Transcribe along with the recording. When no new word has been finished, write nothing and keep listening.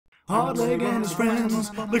Hardleg and his friends,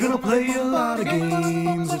 they're gonna play a lot of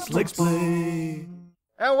games. It's Legsplay.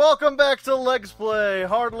 And welcome back to Legsplay.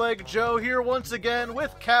 Hardleg Joe here once again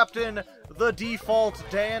with Captain the Default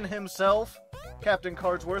Dan himself, Captain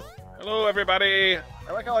Cardsworth. Hello, everybody.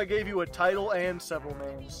 I like how I gave you a title and several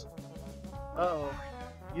names. Uh-oh.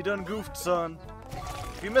 You done goofed, son.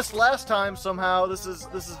 If you missed last time somehow, this is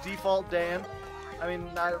Default Dan. I mean,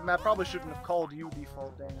 I probably shouldn't have called you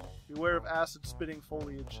Default Dan. Beware of acid-spitting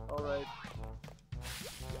foliage. Alright.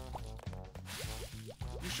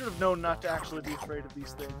 You should have known not to actually be afraid of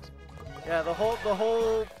these things. Yeah, the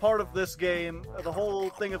whole part of this game, the whole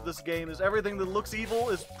thing of this game is everything that looks evil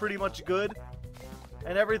is pretty much good,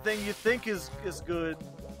 and everything you think is good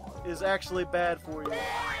is actually bad for you.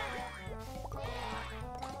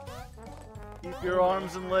 Keep your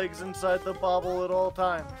arms and legs inside the bobble at all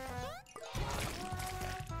times.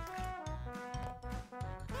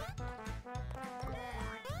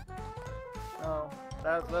 Oh,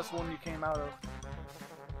 that's one you came out of.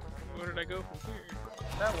 Where did I go from here?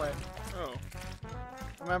 That way. Oh.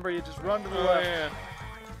 Remember, you just run to the left. Yeah.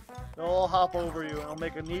 They'll all hop over you, and it'll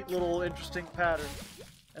make a neat little interesting pattern.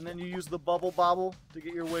 And then you use the bubble bobble to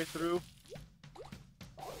get your way through.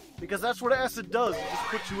 Because that's what acid does. It just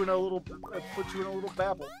puts you in a little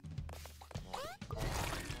babble.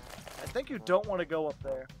 I think you don't want to go up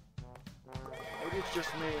there. Maybe it's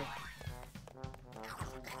just me.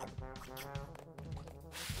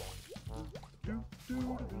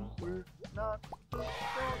 We're not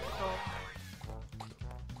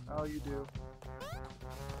oh, you do.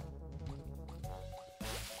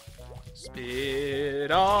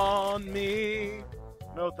 Spit on me.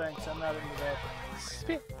 No thanks, I'm not into that.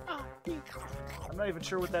 Spit on me. I'm not even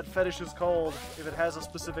sure what that fetish is called, if it has a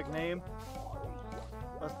specific name.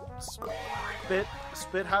 A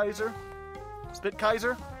Spit-Heiser?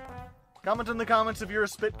 Spit-Kaiser? Comment in the comments if you're a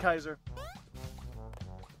Spit-Kaiser.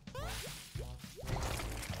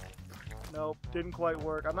 Nope, didn't quite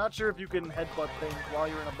work. I'm not sure if you can headbutt things while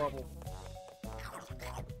you're in a bubble.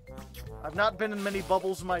 I've not been in many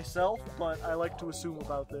bubbles myself, but I like to assume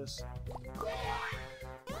about this.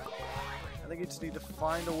 I think you just need to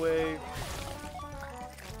find a way...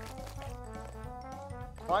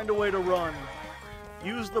 Find a way to run.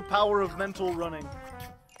 Use the power of mental running.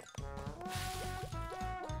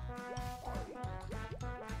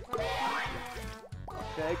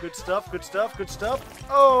 Okay, good stuff, good stuff, good stuff.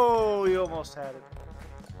 Oh, you almost had it.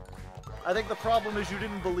 I think the problem is you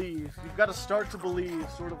didn't believe. You've got to start to believe,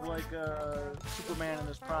 sort of like Superman in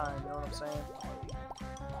his prime, you know what I'm saying?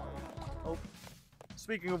 Oh,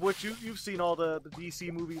 speaking of which, you've seen all the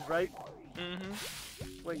DC movies, right? Mm-hmm.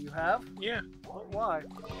 Wait, you have? Yeah. Why?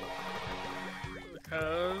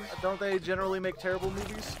 Because... Don't they generally make terrible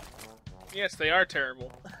movies? Yes, they are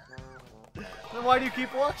terrible. Then why do you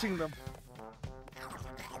keep watching them?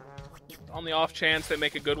 On the off chance they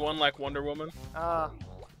make a good one like Wonder Woman. I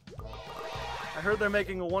heard they're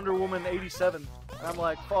making a Wonder Woman 87. And I'm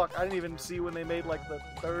like, fuck, I didn't even see when they made like the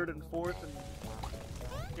 3rd and 4th. And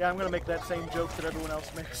yeah, I'm gonna make that same joke that everyone else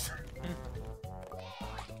makes.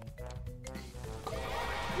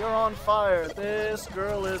 You're on fire. This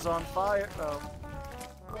girl is on fire. Oh.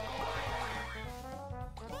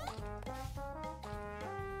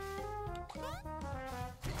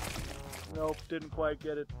 Nope, didn't quite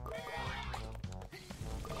get it.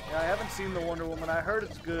 Yeah, I haven't seen the Wonder Woman. I heard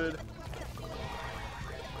it's good.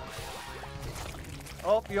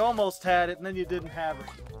 Oh, you almost had it, and then you didn't have it.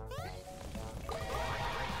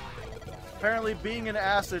 Apparently, being in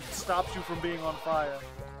acid stops you from being on fire.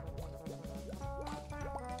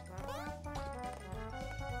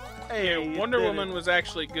 Hey, yeah, Wonder Woman was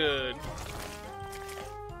actually good.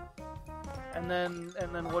 And then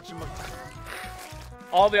whatchamacallit.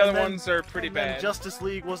 All the other ones are pretty bad. Justice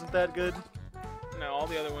League wasn't that good. No, all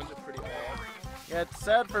the other ones are pretty bad. Yeah, it's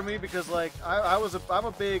sad for me because like I'm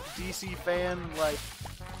a big DC fan. Like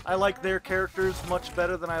I like their characters much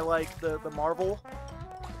better than I like the Marvel.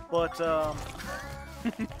 But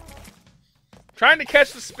trying to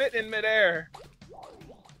catch the spit in midair.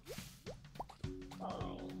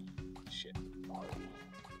 Oh shit.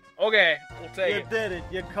 Okay, we'll take it. You did it.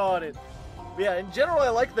 You caught it. But yeah, in general, I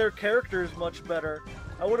like their characters much better.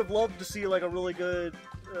 I would have loved to see like a really good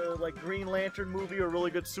like Green Lantern movie or a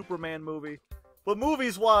really good Superman movie. But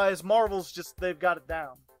movies-wise, Marvel's just, they've got it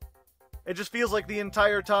down. It just feels like the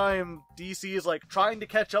entire time DC is like trying to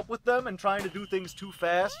catch up with them and trying to do things too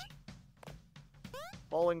fast.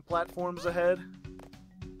 Falling platforms ahead.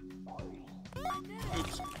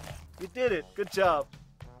 Oops. You did it. Good job.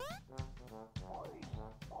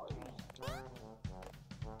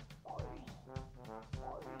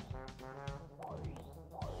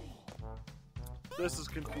 This is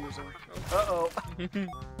confusing. Uh-oh.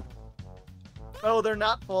 Oh, they're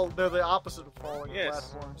not falling. They're the opposite of falling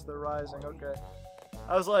platforms. They're rising. Okay.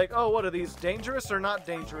 I was like, oh, what are these? Dangerous or not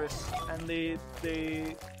dangerous? And the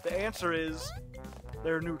answer is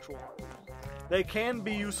they're neutral. They can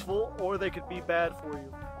be useful or they could be bad for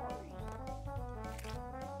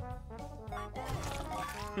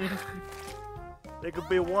you. They could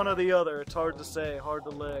be one or the other. It's hard to say. Hard to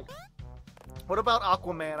leg. What about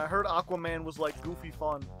Aquaman? I heard Aquaman was like goofy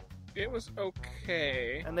fun. It was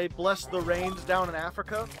okay. And they blessed the rains down in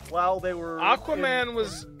Africa while they were... Aquaman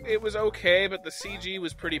was... It was okay, but the CG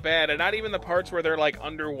was pretty bad. And not even the parts where they're, like,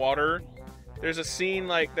 underwater. There's a scene,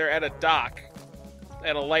 like, they're at a dock.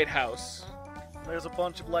 At a lighthouse. There's a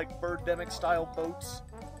bunch of, like, Birdemic-style boats.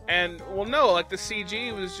 And, well, no, like, the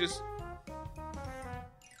CG was just...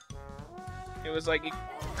 It was like...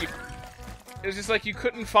 It was just like you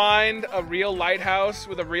couldn't find a real lighthouse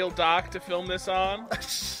with a real dock to film this on.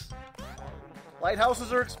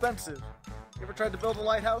 Lighthouses are expensive. You ever tried to build a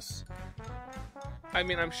lighthouse? I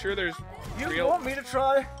mean, I'm sure there's You want me to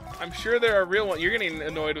try? I'm sure there are real ones. You're getting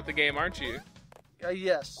annoyed with the game, aren't you?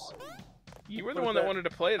 Yes. You were the one that wanted to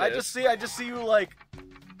play this. I just see you, like,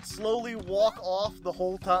 slowly walk off the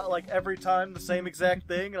whole time, like, every time the same exact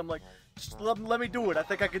thing, and I'm like, just let me do it. I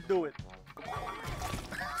think I can do it.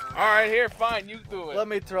 Alright, here, fine, you do it. Let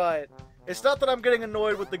me try it. It's not that I'm getting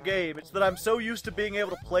annoyed with the game, it's that I'm so used to being able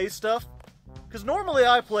to play stuff. Because normally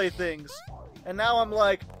I play things, and now I'm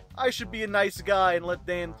like, I should be a nice guy and let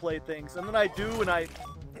Dan play things. And then I do, and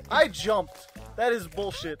I jumped. That is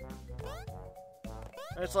bullshit.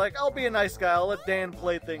 And it's like, I'll be a nice guy, I'll let Dan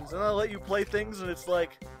play things. And I'll let you play things, and it's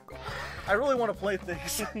like, I really want to play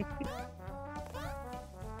things.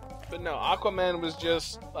 But no, Aquaman was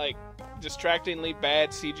just, like, distractingly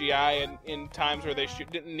bad CGI in times where they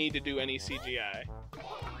didn't need to do any CGI.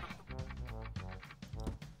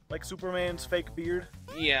 Like Superman's fake beard?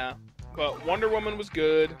 Yeah, but Wonder Woman was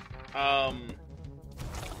good. Oh,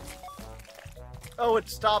 it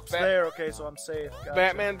stops there. Okay, so I'm safe. Gotcha.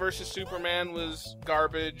 Batman vs. Superman was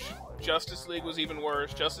garbage. Justice League was even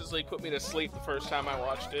worse. Justice League put me to sleep the first time I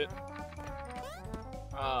watched it.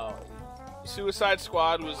 Suicide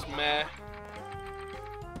Squad was meh.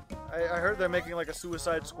 I heard they're making like a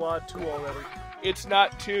Suicide Squad 2 already. It's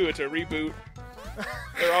not 2, it's a reboot.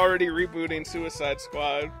 They're already rebooting Suicide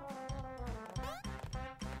Squad.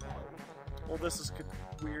 Well, this is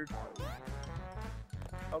weird.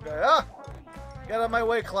 Okay, get out of my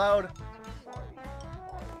way, Cloud!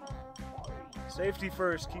 Safety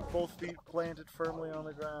first, keep both feet planted firmly on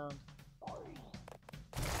the ground.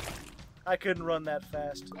 I couldn't run that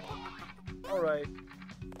fast. Alright.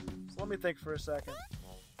 So let me think for a second.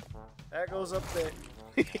 That goes up there.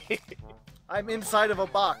 I'm inside of a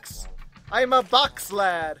box. I'm a box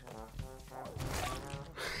lad!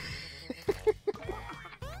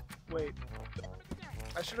 Wait.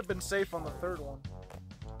 I should have been safe on the third one.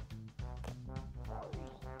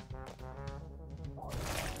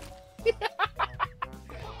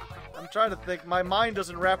 I'm trying to think. My mind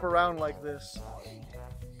doesn't wrap around like this.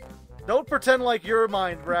 Don't pretend like your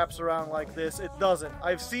mind wraps around like this. It doesn't.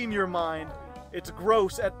 I've seen your mind. It's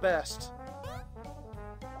gross at best.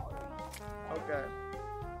 Okay.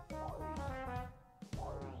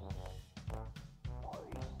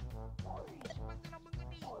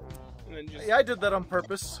 Yeah, I did that on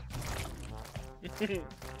purpose.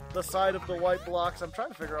 The side of the white blocks. I'm trying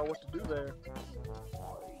to figure out what to do there.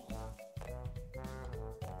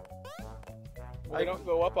 They don't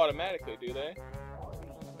go up automatically, do they?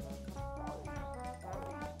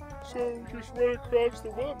 So just run across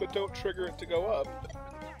the web, but don't trigger it to go up.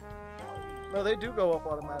 No, they do go up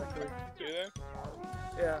automatically. Do they?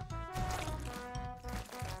 Yeah.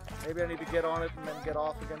 Maybe I need to get on it and then get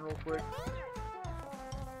off again real quick.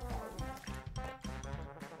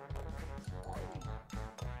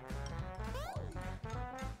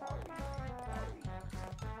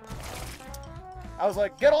 I was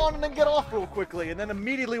like, get on and then get off real quickly. And then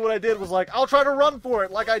immediately what I did was like, I'll try to run for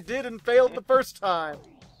it like I did and failed the first time.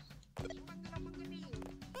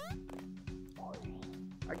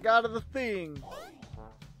 I got to the thing.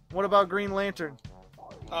 What about Green Lantern?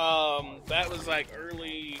 That was like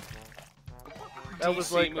early That DC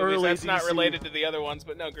was like movies. early That's DC. not related to the other ones,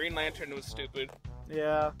 but no, Green Lantern was stupid.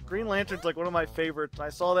 Yeah, Green Lantern's like one of my favorites. I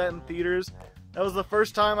saw that in theaters. That was the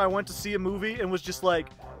first time I went to see a movie and was just like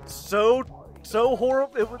so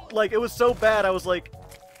horrible. It was so bad. I was like,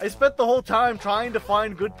 I spent the whole time trying to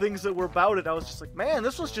find good things that were about it. I was just like, man,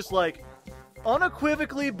 this was just like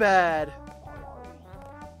unequivocally bad.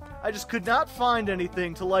 I just could not find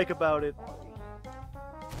anything to like about it.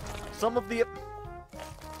 Some of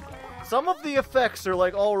Some of the effects are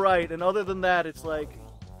like alright, and other than that, it's like,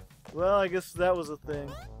 well, I guess that was a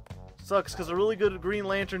thing. Sucks, because a really good Green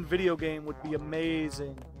Lantern video game would be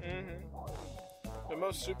amazing. But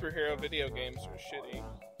most superhero video games are shitty.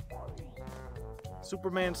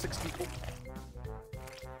 Superman 64.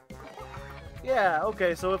 Yeah,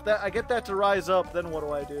 okay, so if I get that to rise up, then what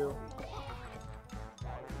do I do?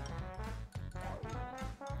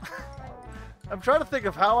 I'm trying to think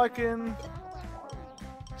of how I can...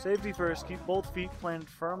 Safety first, keep both feet planted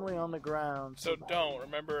firmly on the ground. So don't,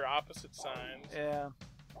 remember opposite signs. Yeah.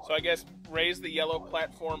 So I guess raise the yellow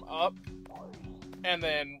platform up, and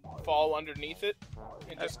then fall underneath it,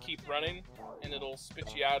 and just keep running, and it'll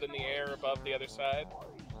spit you out in the air above the other side.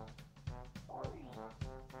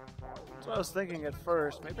 That's what I was thinking at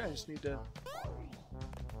first. Maybe I just need to...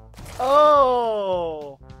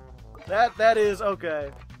 Oh! That is... Okay.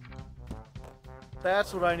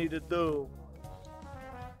 That's what I need to do.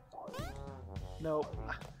 Nope.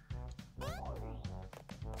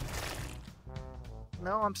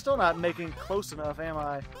 No, I'm still not making close enough, am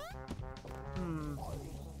I?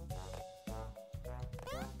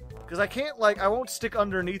 Because I can't, like, I won't stick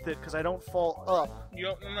underneath it because I don't fall up. You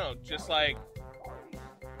don't, no, just like...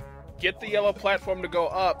 Get the yellow platform to go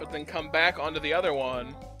up, but then come back onto the other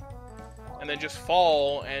one, and then just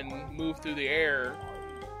fall and move through the air.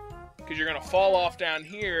 Because you're going to fall off down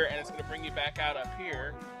here, and it's going to bring you back out up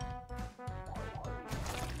here.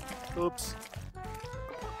 Oops.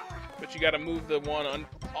 But you got to move the one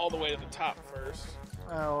all the way to the top first.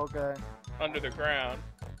 Oh, okay. Under the ground.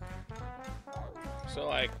 So,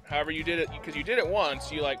 like, however you did it, because you did it once,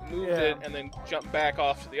 you, like, moved it and then jumped back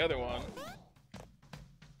off to the other one.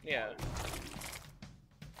 Yeah.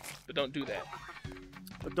 But don't do that.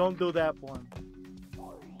 But don't do that one.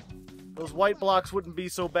 Those white blocks wouldn't be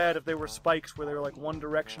so bad if they were spikes where they're like one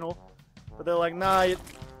directional. But they're like, nah,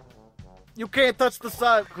 you can't touch the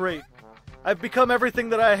side. Great. I've become everything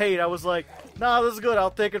that I hate. I was like, nah, this is good. I'll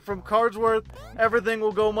take it from Cardsworth. Everything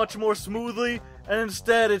will go much more smoothly. And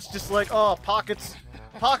instead, it's just like, oh, pockets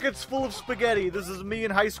full of spaghetti. This is me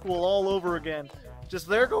in high school all over again. Just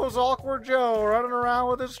there goes Awkward Joe running around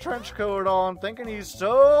with his trench coat on, thinking he's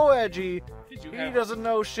so edgy. He doesn't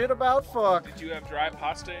know shit about fuck. Did you have dry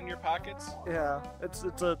pasta in your pockets? Yeah, it's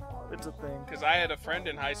a thing. Because I had a friend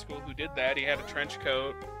in high school who did that. He had a trench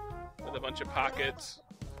coat with a bunch of pockets.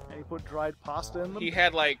 And he put dried pasta in them? He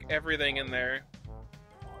had, like, everything in there.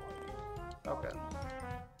 Okay.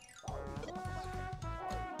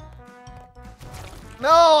 No,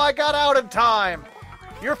 I got out in time!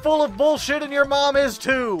 You're full of bullshit and your mom is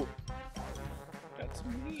too! That's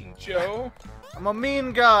mean, Joe. I'm a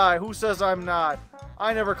mean guy. Who says I'm not?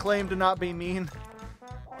 I never claimed to not be mean.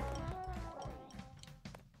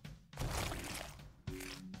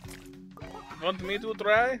 Want me to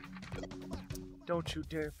try? Don't you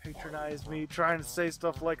dare patronize me trying to say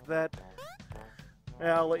stuff like that.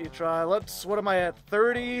 Yeah, I'll let you try. What am I at?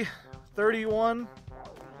 30? 31?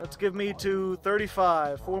 Let's give me to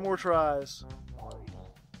 35. 4 more tries.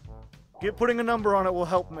 Putting a number on it will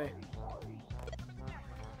help me.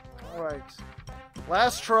 Alright.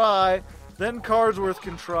 Last try, then Cardsworth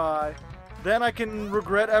can try. Then I can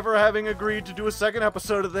regret ever having agreed to do a second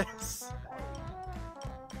episode of this.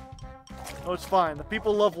 Oh, it's fine. The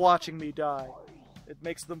people love watching me die. It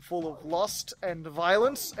makes them full of lust and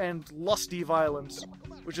violence and lusty violence,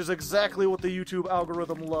 which is exactly what the YouTube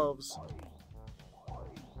algorithm loves.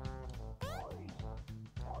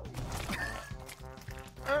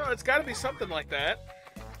 I don't know, it's gotta be something like that.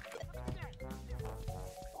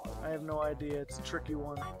 I have no idea. It's a tricky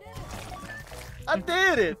one. I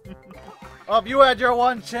did it! Oh, if you had your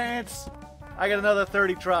one chance, I get another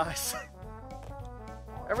 30 tries.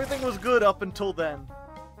 Everything was good up until then.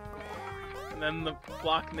 And then the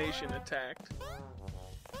Block Nation attacked.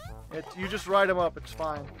 You just ride them up, it's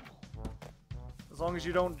fine. As long as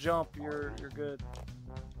you don't jump, you're good.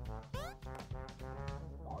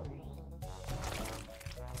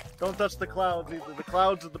 Don't touch the clouds either. The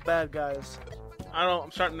clouds are the bad guys.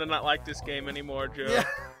 I'm starting to not like this game anymore, Joe. Yeah.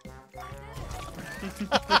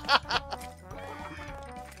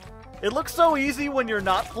 It looks so easy when you're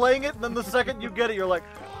not playing it, and then the second you get it, you're like,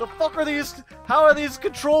 the fuck are these? How are these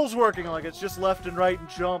controls working? Like, it's just left and right and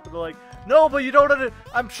jump, and they're like, no, but you don't.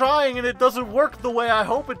 I'm trying, and it doesn't work the way I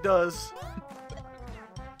hope it does.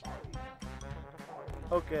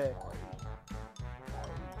 Okay.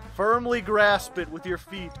 Firmly grasp it with your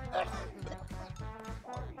feet.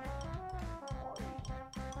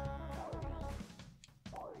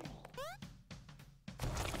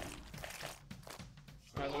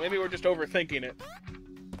 So maybe we're just overthinking it.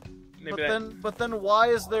 Maybe But then why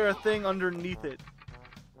is there a thing underneath it?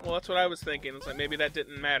 well, Well, that's what I was thinking. It's like maybe that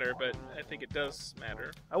didn't matter, but I think it does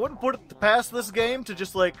matter. I wouldn't put it past this game to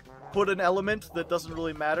just, like, put an element that doesn't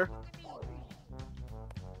really matter.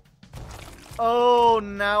 Oh,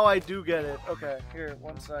 now I do get it. Okay, here,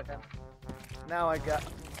 1 second. Now I got...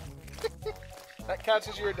 That counts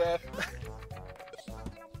as your death.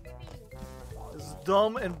 This is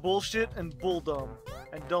dumb and bullshit and bull dumb.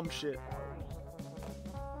 And dumb shit.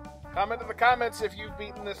 Comment in the comments if you've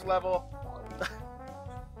beaten this level.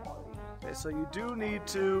 Okay, so you do need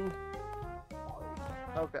to...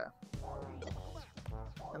 Okay.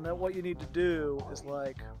 And then what you need to do is,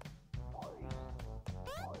 like...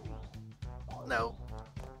 No.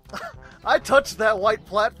 I touched that white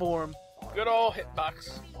platform. Good old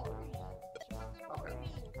hitbox. Okay.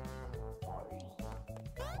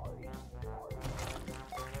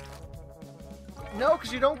 No,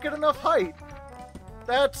 because you don't get enough height.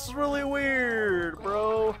 That's really weird,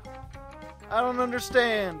 bro. I don't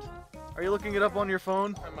understand. Are you looking it up on your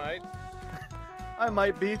phone? I might. I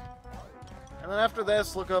might be. And then after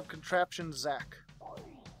this, look up Contraption Zack.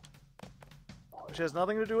 Which has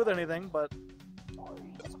nothing to do with anything, but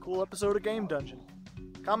it's a cool episode of Game Dungeon.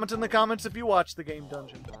 Comment in the comments if you watch the Game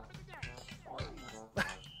Dungeon.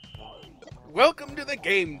 Welcome to the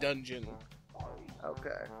Game Dungeon.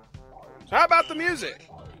 Okay. So how about the music?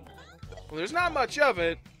 Well, there's not much of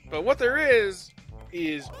it, but what there is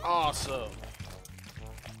awesome.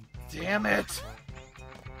 Damn it!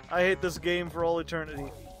 I hate this game for all eternity.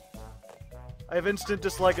 I have instant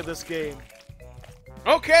dislike of this game.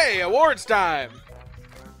 Okay, awards time.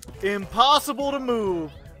 Impossible to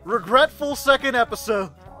move. Regretful second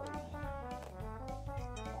episode.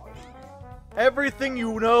 Everything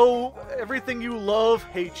you know, everything you love,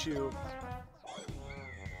 hates you.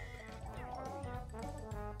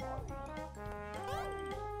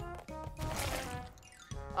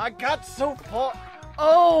 I got so far.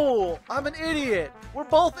 Oh, I'm an idiot. We're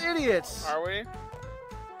both idiots. Are we?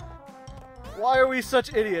 Why are we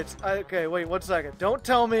such idiots? Okay, wait 1 second. Don't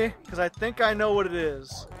tell me, because I think I know what it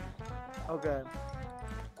is. Okay.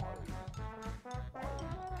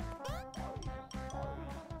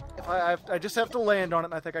 If I just have to land on it,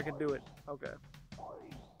 and I think I can do it. Okay.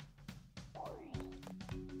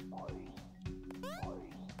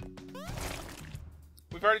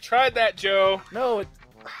 We've already tried that, Joe. No, it...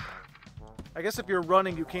 I guess if you're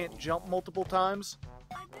running, you can't jump multiple times.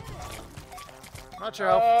 Not sure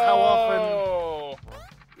how often...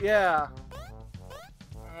 Yeah.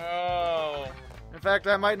 Oh. In fact,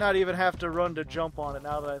 I might not even have to run to jump on it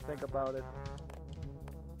now that I think about it.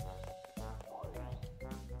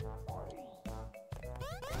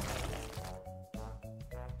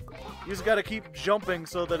 You just gotta keep jumping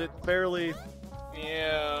so that it barely...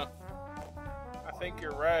 Yeah. I think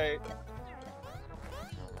you're right.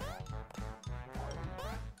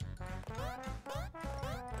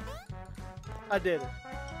 I did it.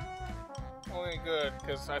 Only good,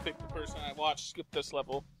 because I think the person I watched skipped this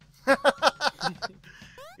level.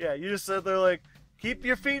 Yeah, you just said they're like, keep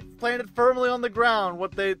your feet planted firmly on the ground.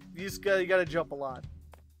 You gotta jump a lot.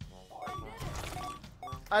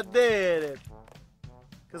 I did it.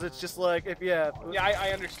 Because it's just like, Yeah,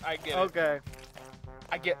 I understand. I get it. Okay.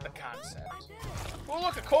 I get the concept. Oh,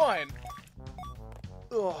 look, a coin!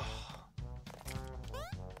 Ugh.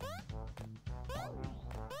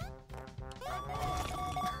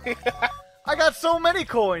 I got so many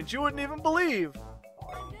coins, you wouldn't even believe.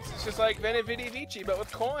 It's just like Veni Vidi Vici, but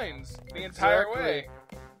with coins the entire way.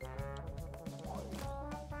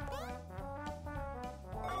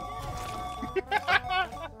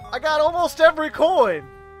 I got almost every coin.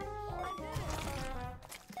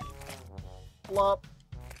 Flop.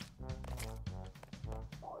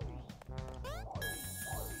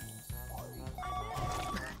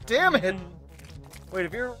 Damn it! Wait,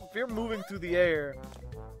 if you're moving through the air,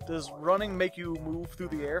 does running make you move through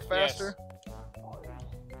the air faster? Yes.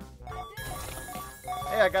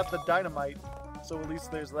 Hey, I got the dynamite, so at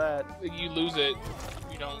least there's that. You lose it,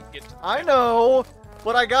 you don't get to... I know,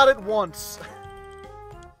 but I got it once.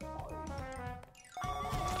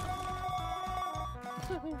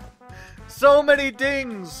 So many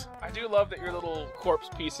dings! I do love that your little corpse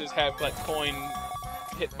pieces have, like, coin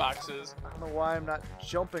hitboxes. I don't know why I'm not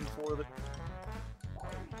jumping for it.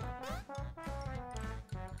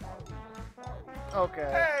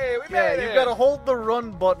 Okay. Hey, we made it! You gotta hold the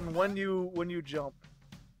run button when you jump.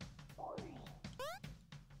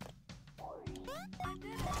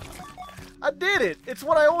 I did it! It's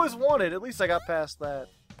what I always wanted. At least I got past that.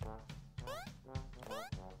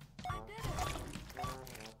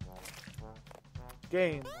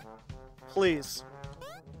 Game. Please.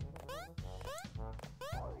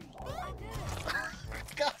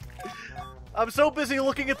 God I'm so busy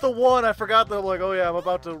looking at the one, I forgot that I'm like, oh yeah, I'm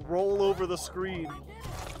about to roll over the screen.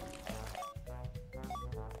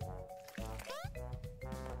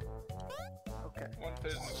 Okay. One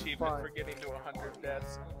third achievement for getting to 100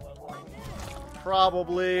 deaths in a level.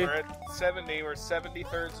 Probably. We're at 70. We're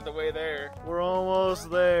 70/3 of the way there. We're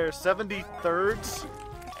almost there. 70/3?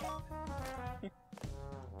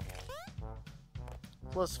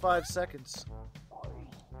 Plus 5 seconds.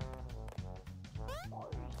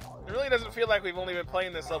 It really doesn't feel like we've only been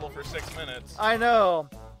playing this level for 6 minutes. I know.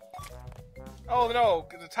 Oh no,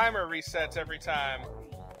 the timer resets every time.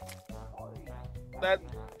 That's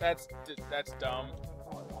dumb.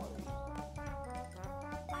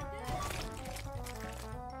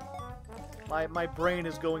 My brain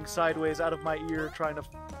is going sideways out of my ear trying to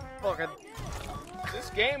fucking... This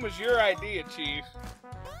game was your idea, Chief.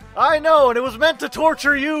 I know, and it was meant to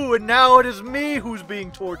torture you, and now it is me who's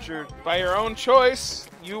being tortured. By your own choice,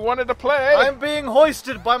 you wanted to play. I'm being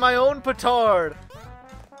hoisted by my own petard.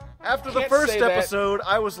 After the first episode,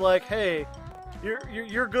 I was like, hey,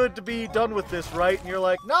 you're good to be done with this, right? And you're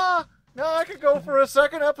like, nah, I could go for a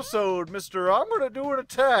second episode, mister. I'm gonna do an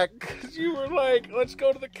attack. Because you were like, let's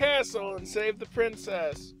go to the castle and save the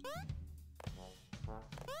princess.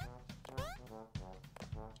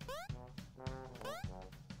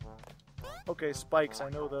 Okay, spikes, I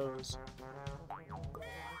know those.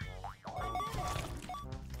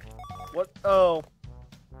 What? Oh.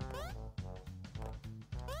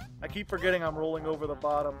 I keep forgetting I'm rolling over the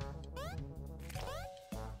bottom.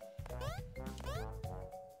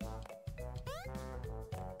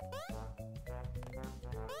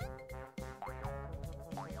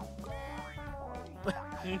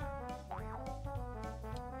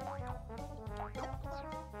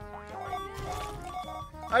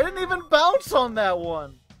 I didn't even bounce on that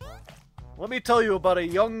one! Let me tell you about a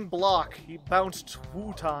young block. He bounced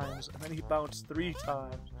 2 times, and then he bounced 3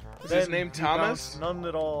 times. Is his name Thomas? None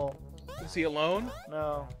at all. Is he alone?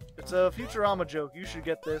 No. It's a Futurama joke. You should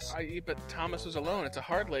get this. But Thomas was alone. It's a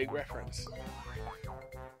Hardleg reference.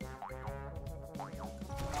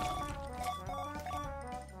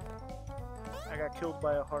 I got killed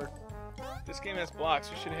by a heart. This game has blocks.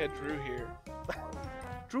 You should have had Drew here.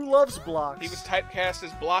 Drew loves blocks. He was typecast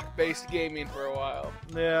as block-based gaming for a while.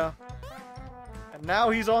 Yeah. And now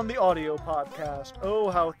he's on the audio podcast. Oh,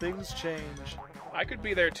 how things change. I could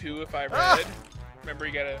be there too if I read. Remember,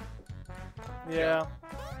 you gotta... Yeah.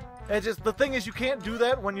 It's just, the thing is, you can't do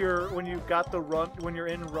that when you've got the run, when you're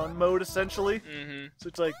in run mode, essentially. Mm-hmm. So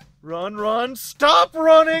it's like, run, stop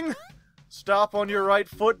running! Stop on your right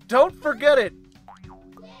foot, don't forget it!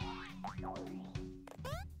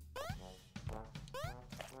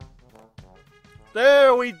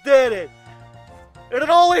 There, we did it! And it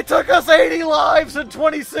only took us 80 lives in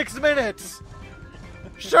 26 minutes!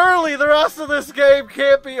 Surely the rest of this game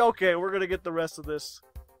can't be... Okay, we're gonna get the rest of this.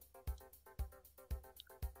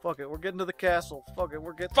 Fuck it, we're getting to the castle. Fuck it,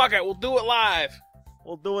 we'll do it live!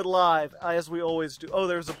 We'll do it live, as we always do. Oh,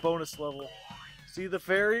 there's a bonus level. See the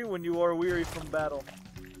fairy when you are weary from battle.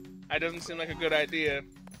 That doesn't seem like a good idea.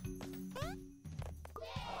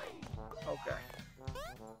 Okay.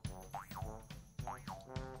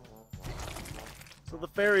 So the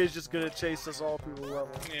fairy is just gonna chase us all through the level.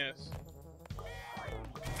 Yes.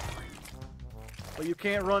 But you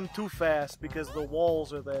can't run too fast because the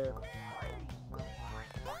walls are there.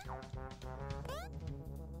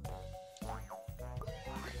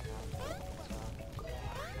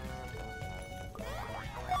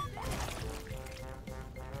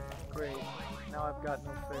 Great. Now I've got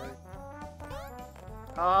no fairy.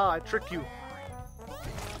 Ah, I trick you.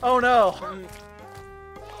 Oh no!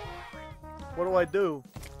 What do I do?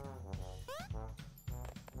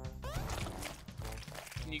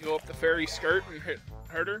 Can you go up the fairy skirt and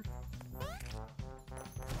hurt her?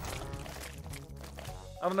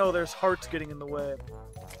 I don't know, there's hearts getting in the way.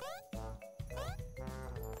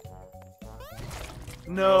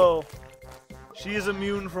 No! She is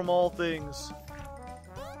immune from all things.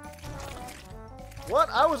 What?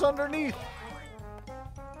 I was underneath!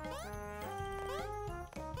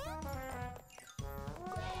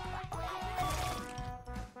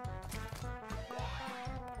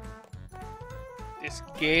 This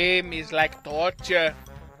game is like torture.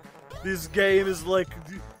 This game is like...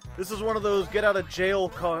 This is one of those get out of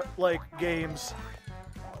jail like games.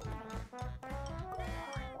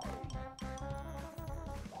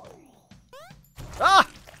 Ah!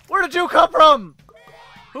 Where did you come from?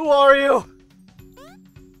 Who are you?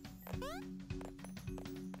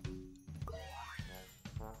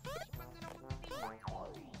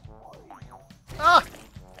 Ah!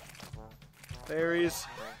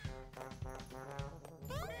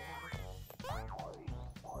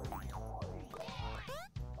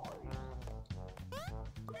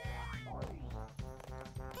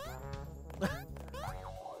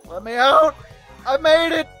 Let me out! I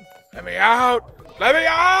made it! Let me out! Let me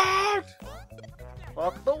out!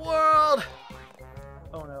 Fuck the world!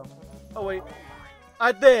 Oh no. Oh wait.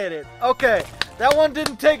 I did it! Okay. That one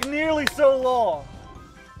didn't take nearly so long.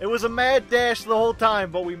 It was a mad dash the whole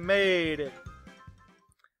time, but we made it.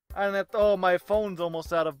 I didn't have to, oh, my phone's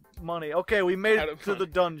almost out of money. Okay, we made it to the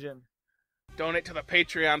dungeon. Donate to the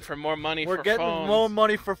Patreon for more money for phones. We're getting more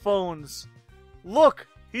money for phones. Look!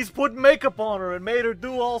 He's put makeup on her and made her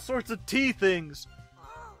do all sorts of tea things.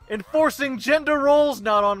 Enforcing gender roles,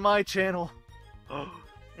 not on my channel. And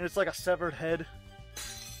it's like a severed head.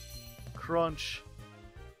 Crunch.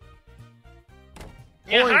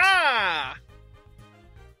 Yaha!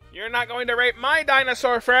 You're not going to rape my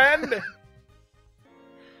dinosaur friend!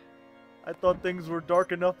 I thought things were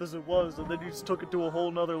dark enough as it was, and then you just took it to a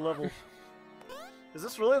whole nother level. Is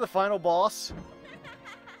this really the final boss?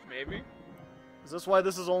 Maybe. Is this why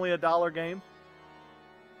this is only $1 game?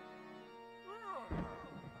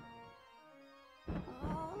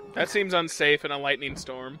 That seems unsafe in a lightning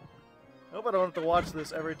storm. I hope I don't have to watch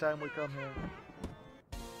this every time we come here.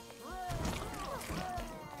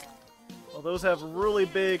 Well, those have really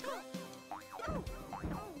big...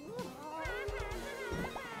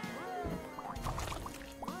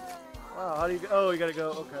 Wow, how do you go? Oh, you gotta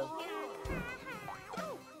go, okay.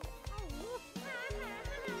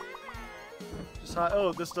 Just high.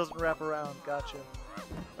 Oh, this doesn't wrap around, gotcha.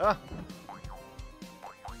 Ah!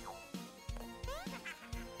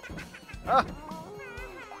 Ah!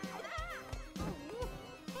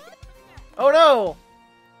 Oh no!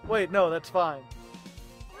 Wait, no, that's fine.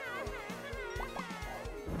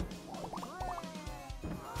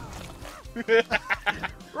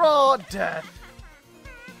 Raw death!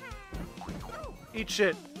 Eat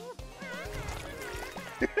shit.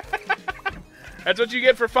 That's what you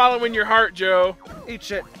get for following your heart, Joe. Eat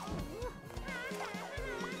shit.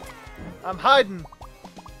 I'm hiding.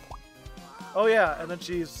 Oh yeah, and then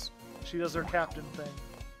she does her captain thing.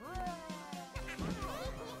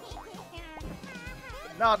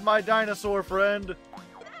 Not my dinosaur friend.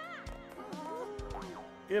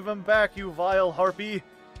 Give him back, you vile harpy.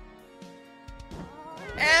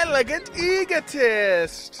 Elegant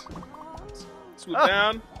egotist. Swoop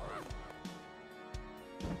down.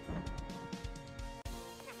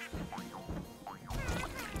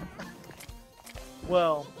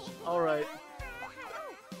 Well, alright.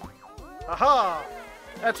 Aha!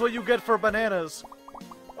 That's what you get for bananas.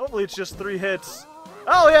 Hopefully it's just 3 hits.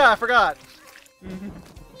 Oh yeah, I forgot!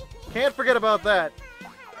 Can't forget about that.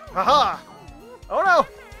 Haha! Oh no!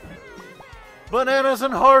 Bananas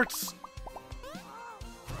and hearts!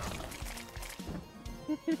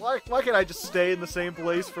 Why can't I just stay in the same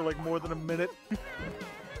place for like more than a minute?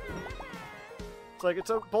 It's like,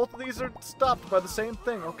 both of these are stopped by the same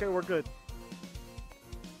thing. Okay, we're good.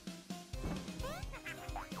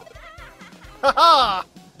 Haha!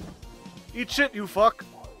 Eat shit, you fuck!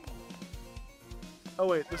 Oh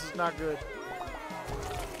wait, this is not good.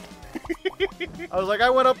 I was like, I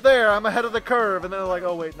went up there, I'm ahead of the curve, and then they're like,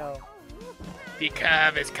 oh wait, no. The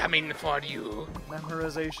curve is coming for you.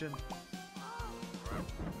 Memorization.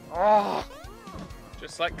 Oh!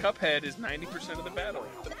 Just like Cuphead is 90% of the battle.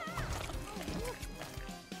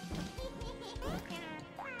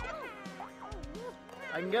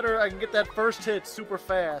 I can get that first hit super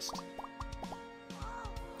fast.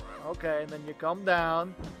 Okay, and then you come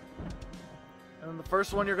down. And then the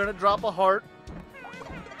first one you're gonna drop a heart.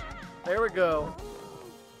 There we go.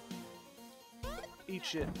 Eat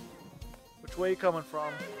shit. Which way you coming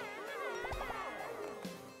from?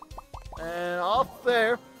 And off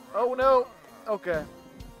there. Oh no! Okay.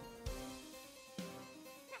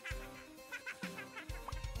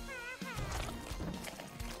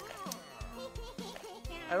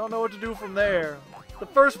 I don't know what to do from there. The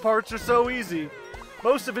first parts are so easy.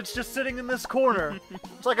 Most of it's just sitting in this corner.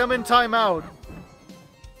 It's like I'm in timeout.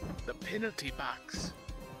 The penalty box.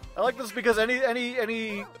 I like this because any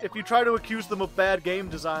if you try to accuse them of bad game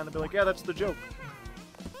design, they'll be like, yeah, that's the joke.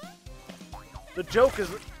 The joke is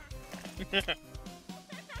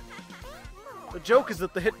the joke is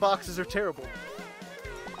that the hitboxes are terrible.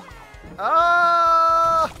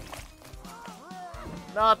 Ah!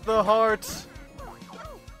 Not the hearts.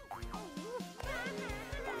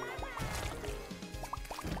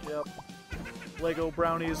 Yep. Lego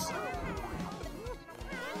brownies.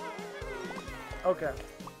 Okay.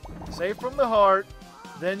 Save from the heart.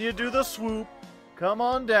 Then you do the swoop. Come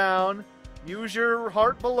on down. Use your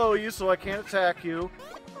heart below you so I can't attack you.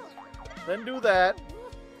 Then do that.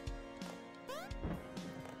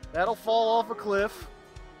 That'll fall off a cliff.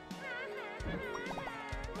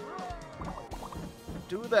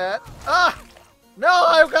 Do that. Ah! No,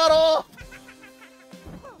 I've got off!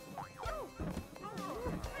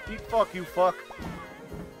 Eat fuck, you fuck.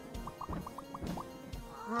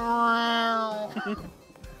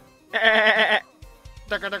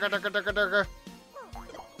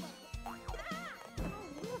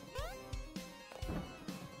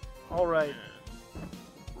 Alright.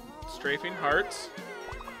 Strafing Hearts.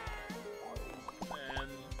 And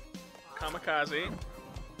Kamikaze.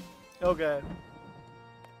 Okay.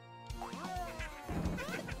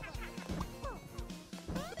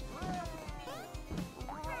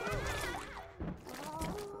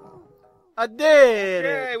 I did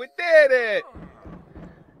Yay, it! we did it!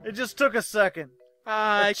 It just took a second.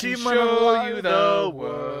 I can Achievement show of you life, the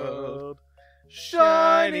world.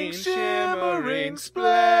 Shining, shimmering,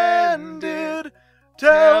 splendid.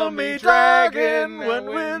 Tell me, dragon,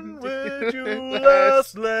 when would you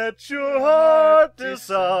last let your heart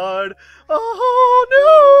decide a whole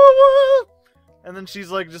new world? And then she's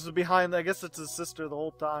like just behind, I guess it's his sister the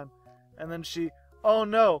whole time. And then she, oh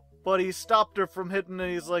no, but he stopped her from hitting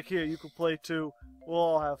and he's like, here, you can play too. We'll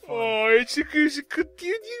all have fun. Oh, it's a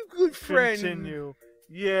continue, good friend. Continue.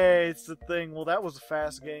 Yay, it's the thing. Well, that was a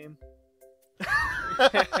fast game.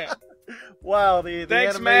 Wow, the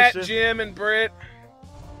Thanks, animation. Matt, Jim, and Britt.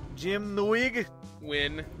 Jim Nwig,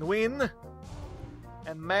 Win.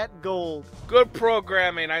 and Matt Gold. Good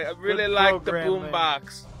programming. I really like the programming.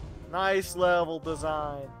 boombox. Nice level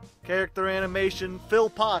design. Character animation, Phil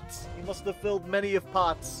Potts. He must have filled many of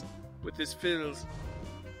Potts. With his fills.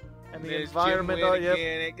 And the There's environment, Jim Win yep.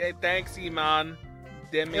 again. Hey, thanks, Iman.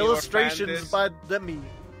 Demi Illustrations Orfandis, by Demi.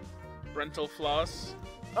 Brental Floss.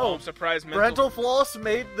 Oh, I'm surprised Brental Floss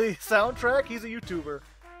made the soundtrack. He's a YouTuber.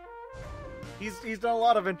 He's done a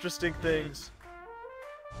lot of interesting things.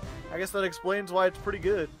 I guess that explains why it's pretty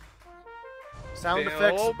good. Sound Bill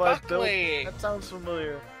effects by Bill. Buckley. That sounds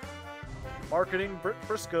familiar. Marketing Britt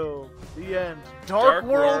Frisco. The end. Dark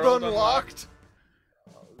World World unlocked.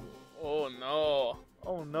 Oh no.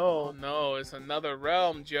 Oh no. Oh no, it's another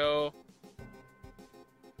realm, Joe.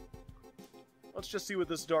 Let's just see what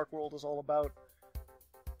this Dark World is all about.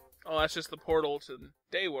 Oh, that's just the portal to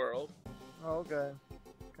Day World. Oh, okay.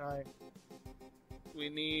 Okay. We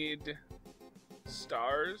need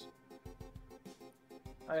stars.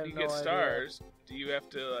 I How have do you no get idea. stars? Do you have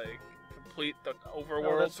to like complete the No,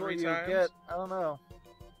 overworld that's what 3 you times? get. I don't know.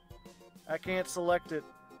 I can't select it.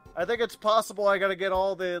 I think it's possible I gotta get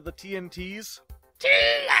all the TNTs.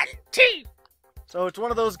 TNT! So it's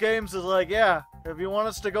one of those games that's like, yeah, if you want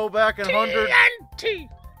us to go back and 100... TNT!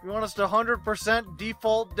 If you want us to 100%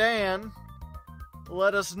 default Dan,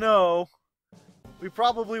 let us know. We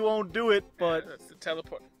probably won't do it, but... That's the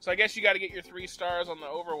teleport. So I guess you gotta get your 3 stars on the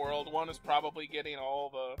overworld. One is probably getting all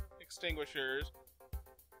the extinguishers.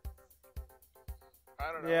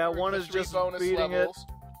 I don't know. Yeah, or one the is 3 just bonus beating levels.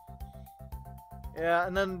 Yeah,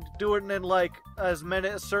 and then do it in like a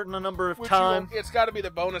certain number of Which time. it's gotta be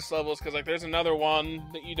the bonus levels, because like there's another one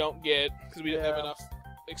that you don't get, because we didn't have Yeah. enough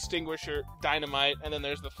extinguisher dynamite, and then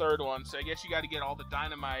there's the third one. So I guess you gotta get all the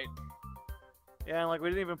dynamite. Yeah, and like we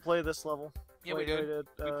didn't even play this level. Yeah, Wait, we did.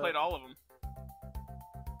 We played all of them.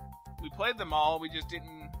 We played them all. We just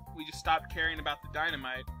didn't. We just stopped caring about the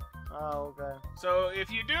dynamite. Oh, okay. So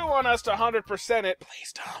if you do want us to 100% it,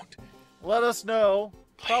 please don't. Let us know.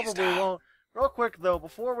 Please Probably don't. won't. Real quick though,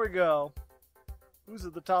 before we go, who's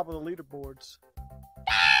at the top of the leaderboards?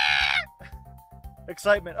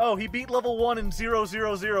 Excitement. Oh, he beat level 1 in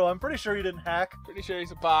 000. I'm pretty sure he didn't hack. Pretty sure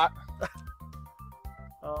he's a bot.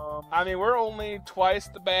 I mean, we're only twice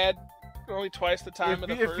the time of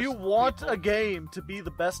the first if you want people. a game to be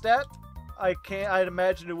the best at, I'd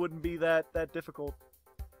imagine it wouldn't be that difficult.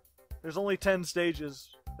 There's only 10 stages,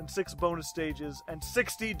 and 6 bonus stages, and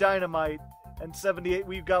 60 dynamite, and 78,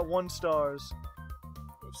 we've got 1 stars.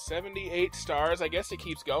 78 stars. I guess it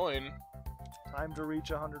keeps going. Time to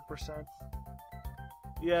reach 100%.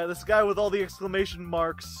 Yeah, this guy with all the exclamation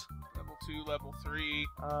marks. Level 2, level 3.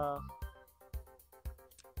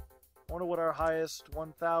 Wonder what our highest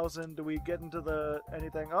 1,000. Do we get into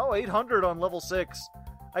anything? Oh, 800 on level 6.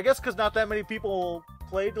 I guess because not that many people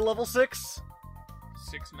played to level 6.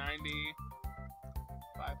 690.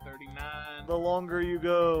 539. The longer you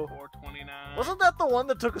go. 429. Wasn't that the one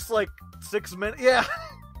that took us like 6 minutes? Yeah.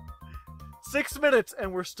 6 minutes,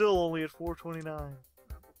 and we're still only at 429.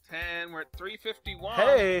 10. We're at 351.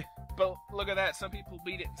 Hey! But look at that. Some people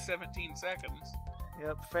beat it in 17 seconds.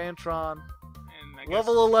 Yep, Fantron. And I guess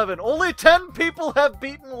Level 11. Only 10 people have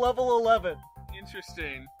beaten level 11.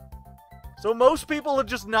 interesting. So most people have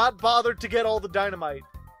just not bothered to get all the dynamite.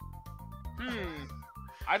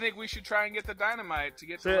 I think we should try and get the dynamite to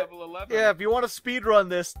get to level 11. Yeah, if you want to speedrun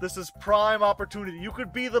this is prime opportunity. You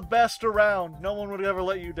could be the best around. No one would ever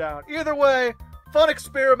let you down. Either way, fun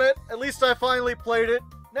experiment. At least I finally played it.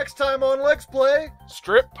 Next time on Legsplay,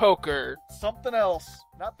 Strip poker. something else.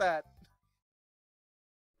 Not that.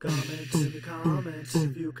 Comment in the comments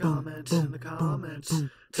if you comment in the comments.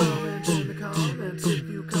 Comment in the comments.